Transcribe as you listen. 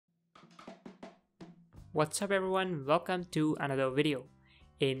What's up everyone, welcome to another video.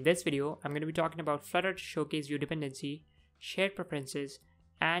 In this video, I'm going to be talking about Flutter to showcase view dependency, shared preferences,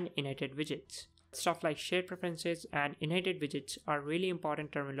 and inherited widgets. Stuff like shared preferences and inherited widgets are really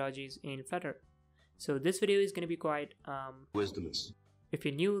important terminologies in Flutter. So this video is going to be quite wisdomous. If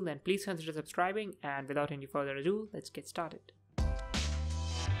you're new, then please consider subscribing, and without any further ado, let's get started.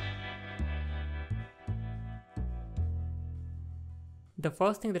 The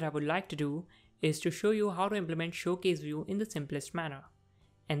first thing that I would like to do is to show you how to implement showcase view in the simplest manner.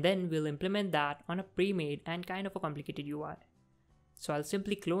 And then we'll implement that on a pre-made and kind of a complicated UI. So I'll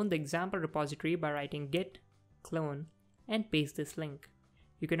simply clone the example repository by writing git clone and paste this link.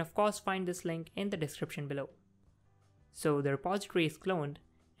 You can of course find this link in the description below. So the repository is cloned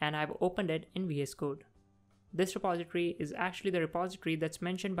and I've opened it in VS Code. This repository is actually the repository that's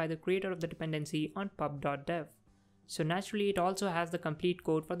mentioned by the creator of the dependency on pub.dev. So naturally it also has the complete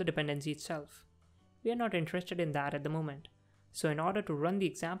code for the dependency itself. We are not interested in that at the moment. So in order to run the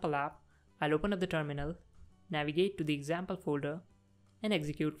example app, I'll open up the terminal, navigate to the example folder, and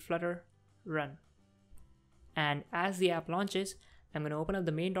execute flutter run. And as the app launches, I'm going to open up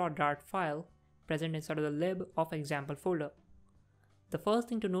the main.dart file present inside of the lib of example folder. The first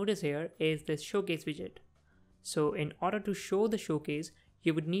thing to notice here is this showcase widget. So in order to show the showcase,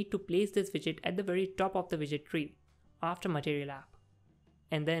 you would need to place this widget at the very top of the widget tree after material app.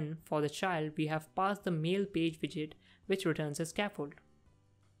 And then for the child, we have passed the mail page widget, which returns a scaffold.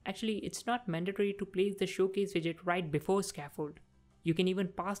 Actually, it's not mandatory to place the showcase widget right before scaffold. You can even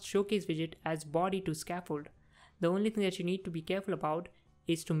pass showcase widget as body to scaffold. The only thing that you need to be careful about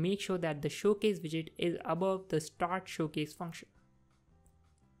is to make sure that the showcase widget is above the start showcase function.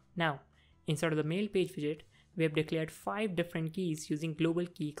 Now, inside of the mail page widget, we have declared 5 different keys using global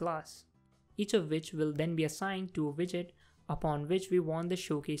key class, each of which will then be assigned to a widget upon which we want the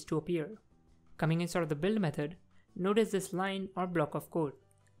showcase to appear. Coming inside of the build method, notice this line or block of code.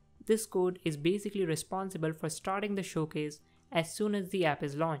 This code is basically responsible for starting the showcase as soon as the app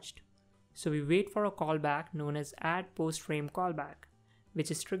is launched. So we wait for a callback known as add post frame callback,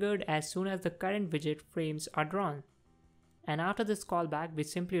 which is triggered as soon as the current widget frames are drawn. And after this callback, we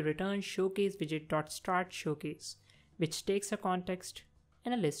simply return showcase widget.start showcase, which takes a context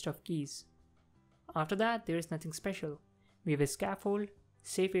and a list of keys. After that, there is nothing special. We have a scaffold,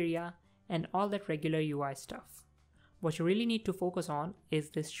 safe area, and all that regular UI stuff. What you really need to focus on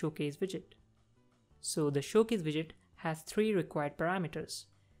is this showcase widget. So the showcase widget has 3 required parameters,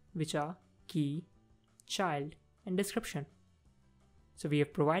 which are key, child, and description. So we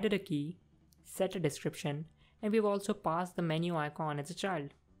have provided a key, set a description, and we've also passed the menu icon as a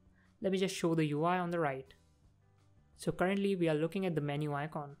child. Let me just show the UI on the right. So currently we are looking at the menu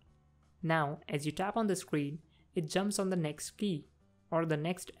icon. Now, as you tap on the screen, it jumps on the next key or the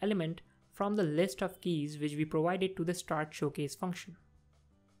next element from the list of keys which we provided to the start showcase function.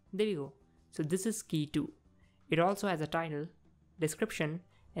 There we go. So this is key 2. It also has a title, description,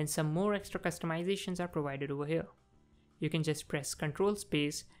 and some more extra customizations are provided over here. You can just press Ctrl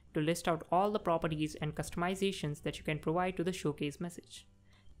space to list out all the properties and customizations that you can provide to the showcase message,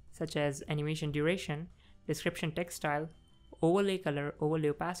 such as animation duration, description text style, overlay color, overlay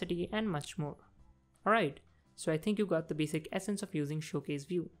opacity, and much more. Alright, so I think you got the basic essence of using showcase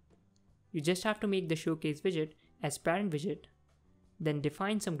view. You just have to make the showcase widget as parent widget, then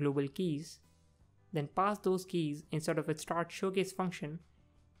define some global keys, then pass those keys instead of its start showcase function,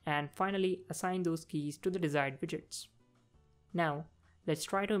 and finally assign those keys to the desired widgets. Now, let's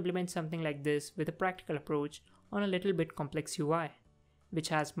try to implement something like this with a practical approach on a little bit complex UI, which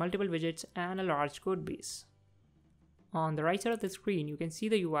has multiple widgets and a large code base. On the right side of the screen, you can see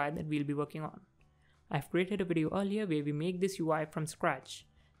the UI that we'll be working on. I've created a video earlier where we make this UI from scratch.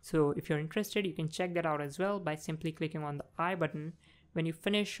 So if you're interested, you can check that out as well by simply clicking on the I button when you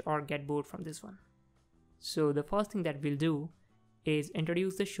finish or get bored from this one. So the first thing that we'll do is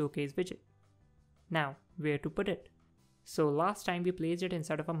introduce the showcase widget. Now, where to put it? So last time we placed it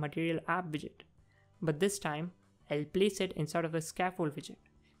inside of a material app widget, but this time I'll place it inside of a scaffold widget,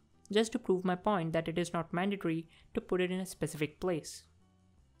 just to prove my point that it is not mandatory to put it in a specific place.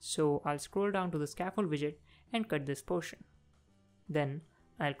 So I'll scroll down to the scaffold widget and cut this portion. Then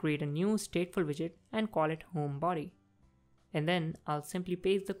I'll create a new stateful widget and call it home body. And then I'll simply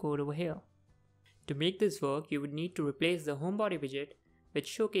paste the code over here. To make this work, you would need to replace the home body widget with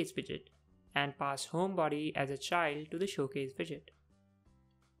showcase widget and pass home body as a child to the showcase widget.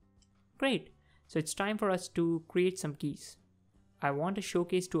 Great, so it's time for us to create some keys. I want a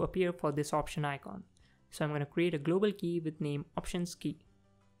showcase to appear for this option icon. So I'm going to create a global key with name options key.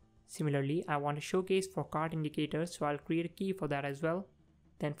 Similarly, I want a showcase for cart indicators, so I'll create a key for that as well.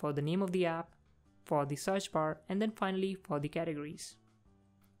 Then for the name of the app, for the search bar, and then finally for the categories.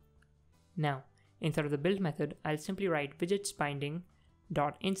 Now, inside of the build method, I'll simply write widgets binding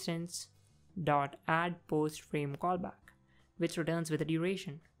dot instance dot add post frame callback, which returns with a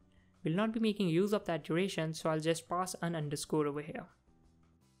duration. We'll not be making use of that duration, so I'll just pass an underscore over here.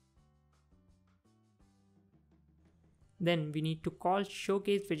 Then we need to call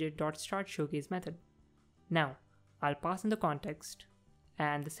showcaseWidget.startShowcase method. Now, I'll pass in the context,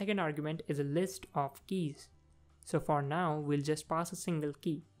 and the second argument is a list of keys. So for now, we'll just pass a single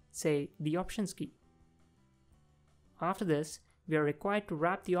key, say the options key. After this, we are required to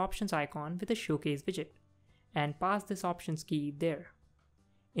wrap the options icon with a showcase widget and pass this options key there.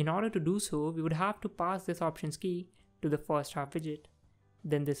 In order to do so, we would have to pass this options key to the first half widget.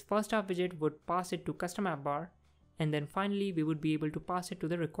 Then this first half widget would pass it to custom app bar, and then finally we would be able to pass it to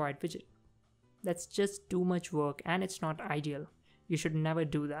the required widget. That's just too much work and it's not ideal. You should never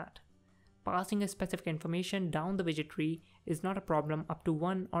do that. Passing a specific information down the widget tree is not a problem up to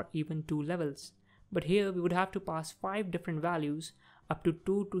 1 or even 2 levels. But here we would have to pass 5 different values up to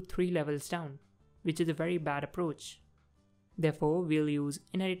 2 to 3 levels down, which is a very bad approach. Therefore, we'll use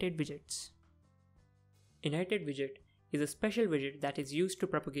inherited widgets. Inherited widget is a special widget that is used to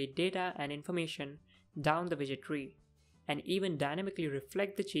propagate data and information down the widget tree, and even dynamically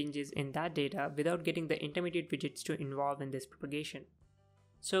reflect the changes in that data without getting the intermediate widgets to involve in this propagation.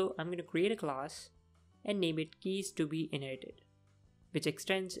 So I'm going to create a class and name it keys to be inherited, which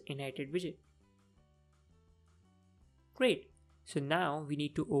extends inherited widget. Great. So now we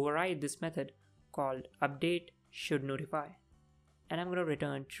need to override this method called update should notify, and I'm going to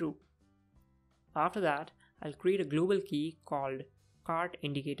return true. After that, I'll create a global key called cart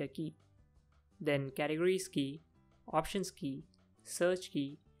indicator key, then categories key, options key, search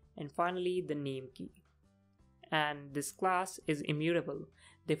key, and finally the name key. And this class is immutable,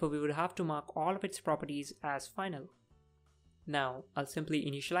 therefore we would have to mark all of its properties as final. Now I'll simply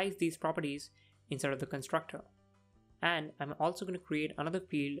initialize these properties inside of the constructor. And I'm also going to create another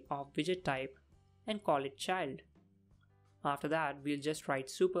field of widget type and call it child. After that, we'll just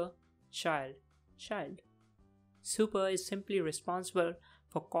write super child child. Super is simply responsible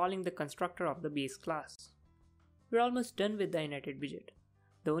for calling the constructor of the base class. We're almost done with the inherited widget.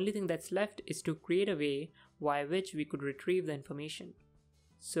 The only thing that's left is to create a way via which we could retrieve the information.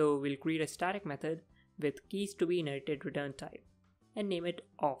 So we'll create a static method with keys to be inherited return type and name it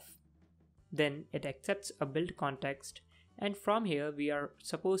off. Then it accepts a build context, and from here we are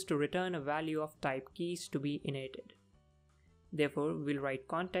supposed to return a value of type keys to be inherited. Therefore, we'll write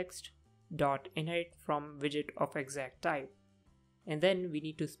context.inherit from widget of exact type, and then we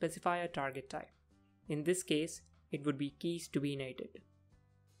need to specify a target type. In this case, it would be keys to be inherited.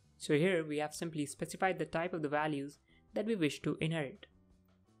 So here we have simply specified the type of the values that we wish to inherit.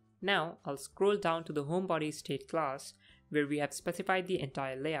 Now I'll scroll down to the homebody state class where we have specified the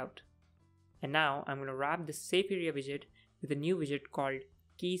entire layout. And now I'm going to wrap this safe area widget with a new widget called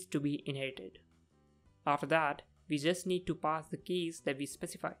keys to be inherited. After that, we just need to pass the keys that we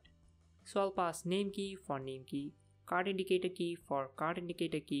specified. So I'll pass name key for name key, cart indicator key for cart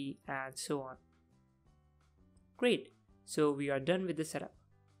indicator key, and so on. Great, so we are done with the setup.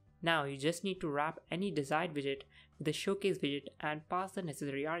 Now you just need to wrap any desired widget with the showcase widget and pass the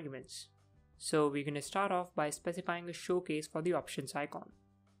necessary arguments. So we're going to start off by specifying a showcase for the options icon.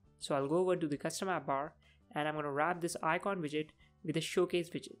 So I'll go over to the custom app bar and I'm going to wrap this icon widget with a showcase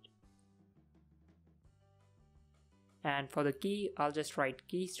widget. And for the key, I'll just write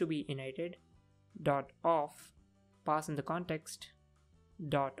keys to be inherited dot off, pass in the context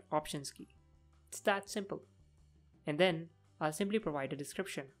dot options key. It's that simple. And then I'll simply provide a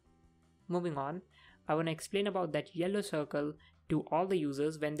description. Moving on, I want to explain about that yellow circle to all the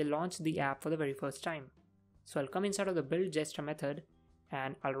users when they launch the app for the very first time. So I'll come inside of the build gesture method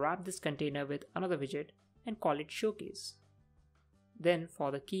and I'll wrap this container with another widget and call it showcase. Then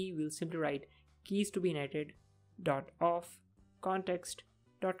for the key, we'll simply write keys to be inherited dot off context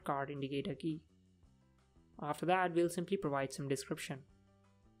dot cart indicator key. After that, we'll simply provide some description.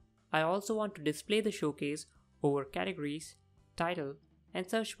 I also want to display the showcase over categories, title, and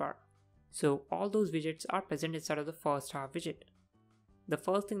search bar. So all those widgets are present inside of the first half widget. The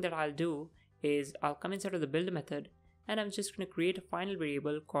first thing that I'll do is I'll come inside of the build method and I'm just going to create a final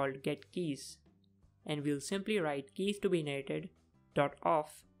variable called getKeys, and we'll simply write keys to be inherited dot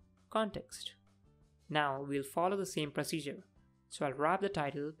off context. Now we'll follow the same procedure. So I'll wrap the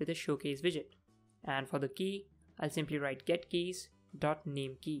title with a showcase widget, and for the key I'll simply write getKeys dot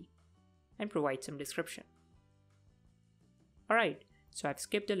name key and provide some description. Alright, so I've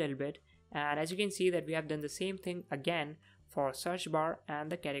skipped a little bit, and as you can see that we have done the same thing again for search bar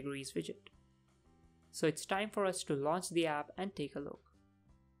and the categories widget. So it's time for us to launch the app and take a look.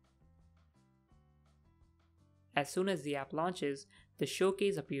 As soon as the app launches, the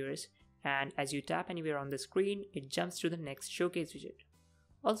showcase appears, and as you tap anywhere on the screen, it jumps to the next showcase widget.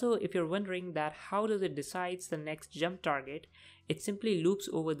 Also, if you're wondering that how does it decides the next jump target, it simply loops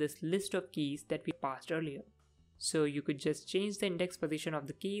over this list of keys that we passed earlier. So you could just change the index position of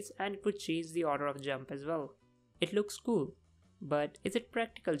the keys and it would change the order of jump as well. It looks cool, but is it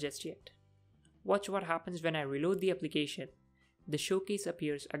practical just yet? Watch what happens when I reload the application. The showcase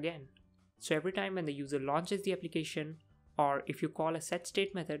appears again. So every time when the user launches the application, or if you call a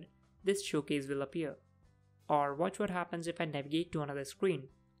setState method, this showcase will appear. Or watch what happens if I navigate to another screen.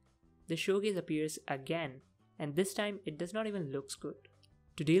 The showcase appears again, and this time it does not even look good.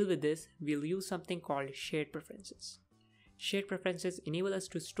 To deal with this, we'll use something called shared preferences. Shared preferences enable us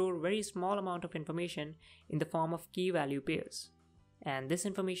to store very small amount of information in the form of key value pairs. And this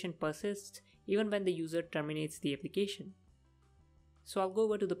information persists even when the user terminates the application. So I'll go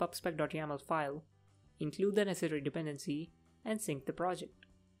over to the pubspec.yaml file, include the necessary dependency, and sync the project.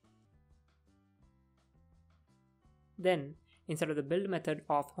 Then, instead of the build method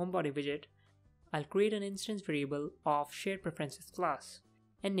of homebody widget, I'll create an instance variable of shared preferences class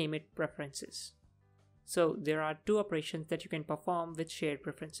and name it preferences. So there are two operations that you can perform with shared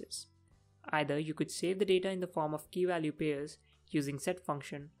preferences. Either you could save the data in the form of key value pairs using set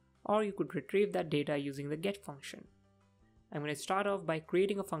function, or you could retrieve that data using the get function. I'm going to start off by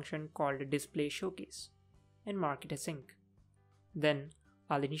creating a function called display showcase and mark it as async. Then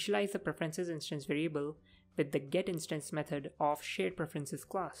I'll initialize the preferences instance variable with the getInstance method of shared preferences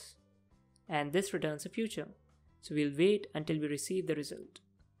class. And this returns a future. So we'll wait until we receive the result.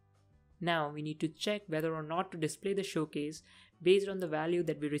 Now we need to check whether or not to display the showcase based on the value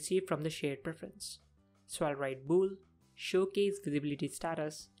that we received from the shared preference. So I'll write bool showcase visibility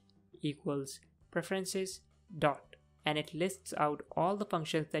status equals preferences dot, and it lists out all the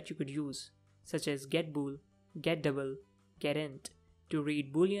functions that you could use, such as getBool, getDouble, getInt, to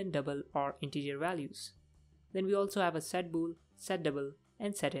read boolean, double, or integer values. Then we also have a setBool, setDouble,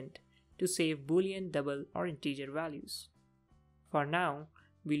 and setInt to save boolean, double, or integer values. For now,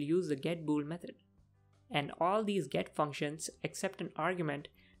 we'll use the getBool method, and all these get functions accept an argument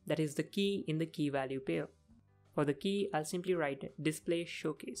that is the key in the key value pair. For the key, I'll simply write display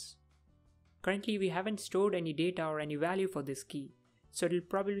showcase. Currently, we haven't stored any data or any value for this key, so it'll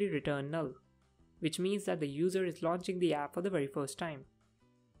probably return null, which means that the user is launching the app for the very first time.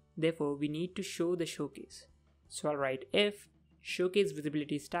 Therefore, we need to show the showcase. So I'll write if showcase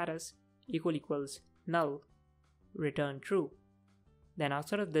visibility status equals null, return true. Then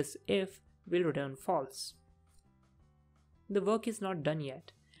outside of this if, we'll return false. The work is not done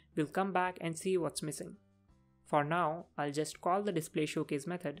yet. We'll come back and see what's missing. For now, I'll just call the display showcase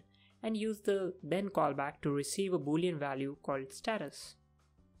method and use the then callback to receive a boolean value called status.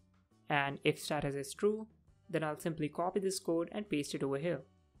 And if status is true, then I'll simply copy this code and paste it over here.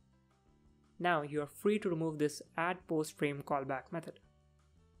 Now you are free to remove this add post frame callback method.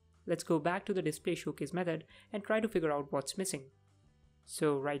 Let's go back to the display showcase method and try to figure out what's missing.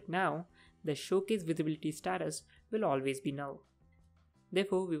 So right now, the showcase visibility status will always be null.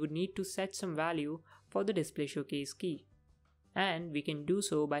 Therefore, we would need to set some value for the display showcase key. And we can do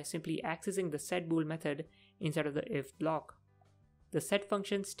so by simply accessing the setBool method inside of the if block. The set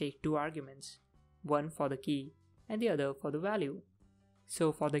functions take two arguments, one for the key and the other for the value.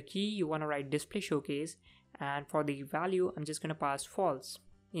 So for the key, you want to write display showcase, and for the value, I'm just going to pass false.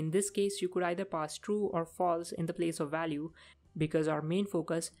 In this case, you could either pass true or false in the place of value, because our main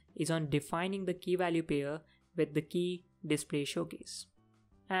focus is on defining the key value pair with the key display showcase.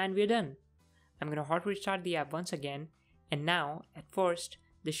 And we're done. I'm going to hot restart the app once again, and now at first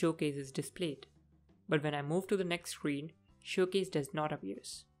the showcase is displayed. But when I move to the next screen, showcase does not appear.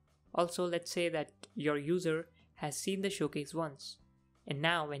 Also, let's say that your user has seen the showcase once, and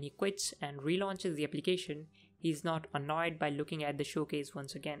now when he quits and relaunches the application, he's not annoyed by looking at the showcase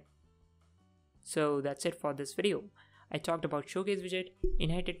once again. So that's it for this video. I talked about showcase widget,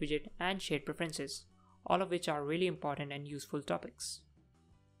 inherited widget, and shared preferences, all of which are really important and useful topics.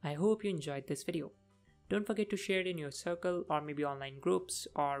 I hope you enjoyed this video. Don't forget to share it in your circle or maybe online groups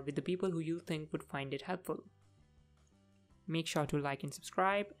or with the people who you think would find it helpful. Make sure to like and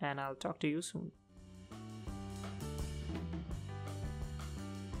subscribe, and I'll talk to you soon.